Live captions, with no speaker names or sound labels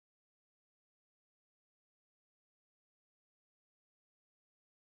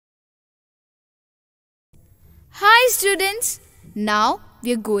Hi students, now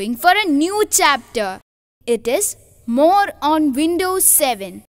we are going for a new chapter. It is more on Windows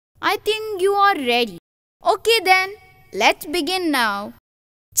 7. I think you are ready. Okay then, let's begin now.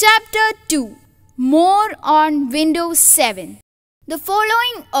 Chapter 2, more on Windows 7. The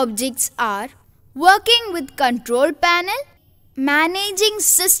following objects are working with control panel, managing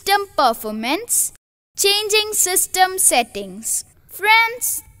system performance, changing system settings.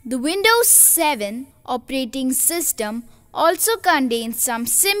 Friends, the Windows 7 operating system also contains some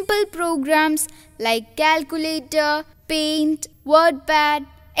simple programs like calculator, paint, wordpad,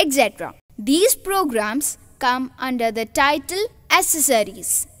 etc. These programs come under the title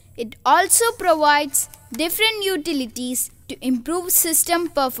accessories. It also provides different utilities to improve system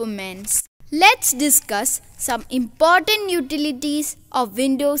performance. Let's discuss some important utilities of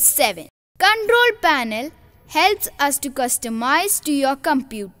Windows 7. Control panel helps us to customize to your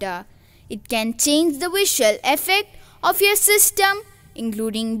computer. It can change the visual effect of your system,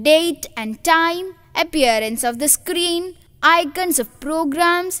 including date and time, appearance of the screen, icons of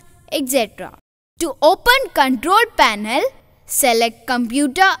programs, etc. To open control panel, select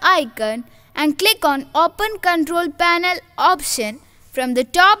computer icon and click on Open Control Panel option from the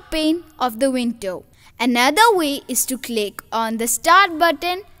top pane of the window. Another way is to click on the Start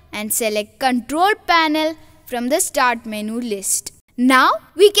button and select Control Panel from the Start menu list. Now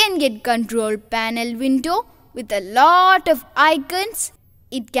we can get Control Panel window with a lot of icons.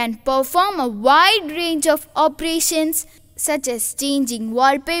 It can perform a wide range of operations such as changing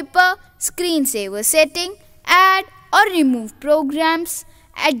wallpaper, screensaver setting, add or remove programs,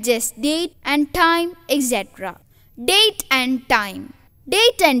 adjust date and time, etc. Date and time.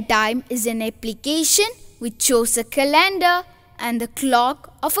 Date and time is an application which shows a calendar and the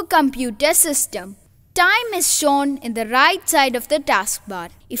clock of a computer system. Time is shown in the right side of the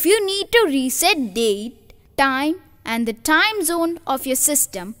taskbar. If you need to reset date, time and the time zone of your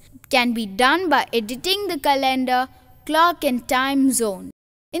system, it can be done by editing the calendar, clock and time zone.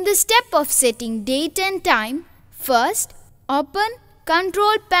 In the step of setting date and time, first open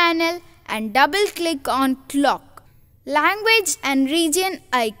Control Panel and double click on Clock, Language and Region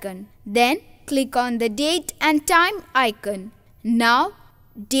icon. Then click on the Date and Time icon. Now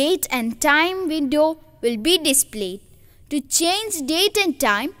Date and Time window will be displayed. To change date and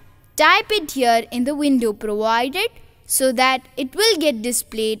time, type it here in the window provided so that it will get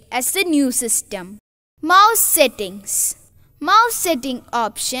displayed as the new system. Mouse settings. Mouse setting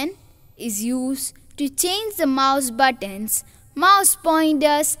option is used to change the mouse buttons, mouse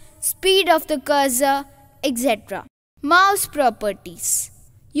pointers, speed of the cursor, etc. Mouse properties.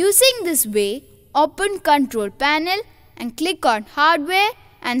 Using this way, open Control Panel and click on Hardware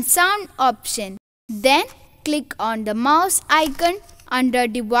and Sound option. Then click on the mouse icon under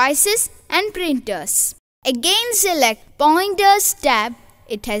Devices and Printers. Again select Pointers tab.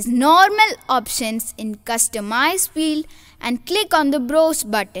 It has normal options in Customize field and click on the Browse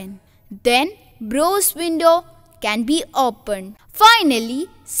button. Then Browse window can be opened. Finally,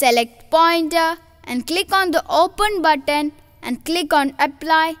 select Pointer and click on the Open button and click on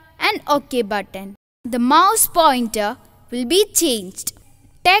Apply and OK button. The mouse pointer will be changed.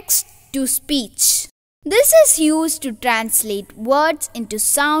 Text to speech. This is used to translate words into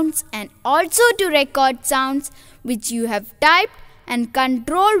sounds and also to record sounds which you have typed and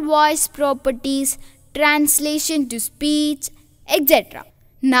control voice properties, translation to speech, etc.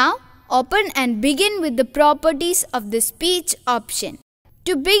 Now open and begin with the properties of the speech option.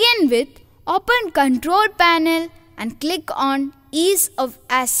 To begin with, open Control Panel and click on Ease of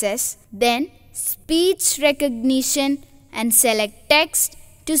Access, then Speech Recognition and select Text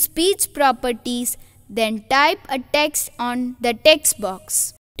to Speech Properties, then type a text on the text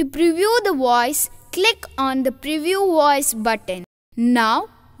box. To preview the voice, click on the Preview Voice button. Now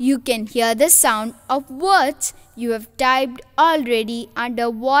you can hear the sound of words you have typed already under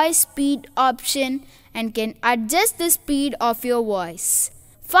Voice Speed option and can adjust the speed of your voice.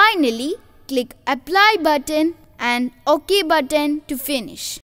 Finally, click Apply button and OK button to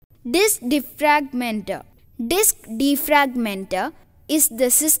finish. Disk Defragmenter. Disk Defragmenter is the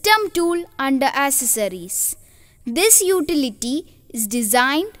system tool under Accessories. This utility is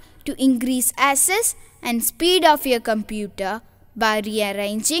designed to increase access and speed of your computer by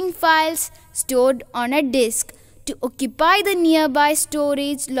rearranging files stored on a disk to occupy the nearby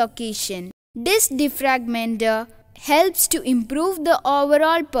storage location. Disk Defragmenter helps to improve the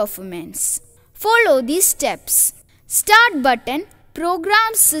overall performance. Follow these steps. Start button,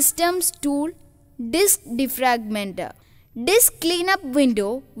 Program Systems tool, Disk Defragmenter. Disk Cleanup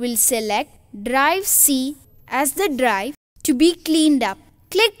window will select Drive C as the drive to be cleaned up.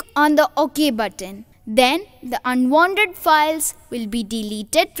 Click on the OK button. Then the unwanted files will be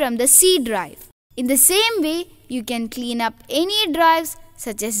deleted from the C drive. In the same way, you can clean up any drives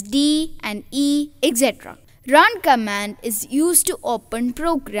such as D and E, etc. Run command is used to open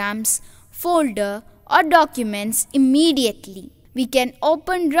programs, folder or documents immediately. We can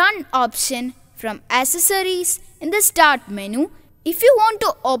open Run option from Accessories in the Start menu if you want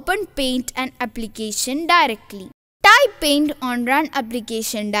to open Paint and application directly. Type Paint on Run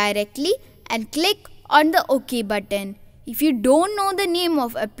application directly and click on the OK button. If you don't know the name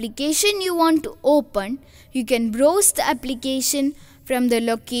of application you want to open, you can browse the application from the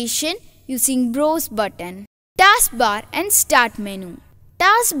location using Browse button. Taskbar and Start menu.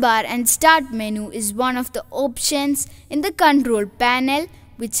 Taskbar and Start menu is one of the options in the control panel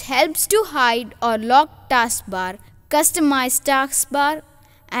which helps to hide or lock taskbar, customize taskbar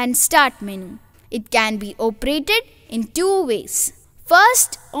and Start menu. It can be operated in two ways.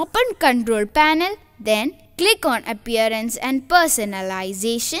 First, open control panel, then click on Appearance and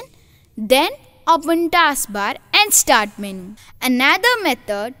Personalization, then open Taskbar and Start menu. Another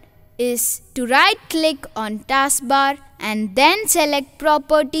method is to right-click on Taskbar and then select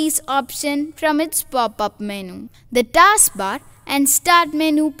Properties option from its pop-up menu. The Taskbar and Start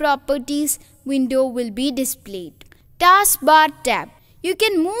menu properties window will be displayed. Taskbar tab. You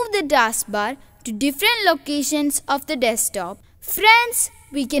can move the taskbar to different locations of the desktop. Friends,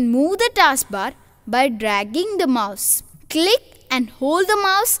 we can move the taskbar by dragging the mouse. Click and hold the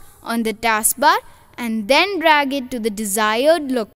mouse on the taskbar and then drag it to the desired location.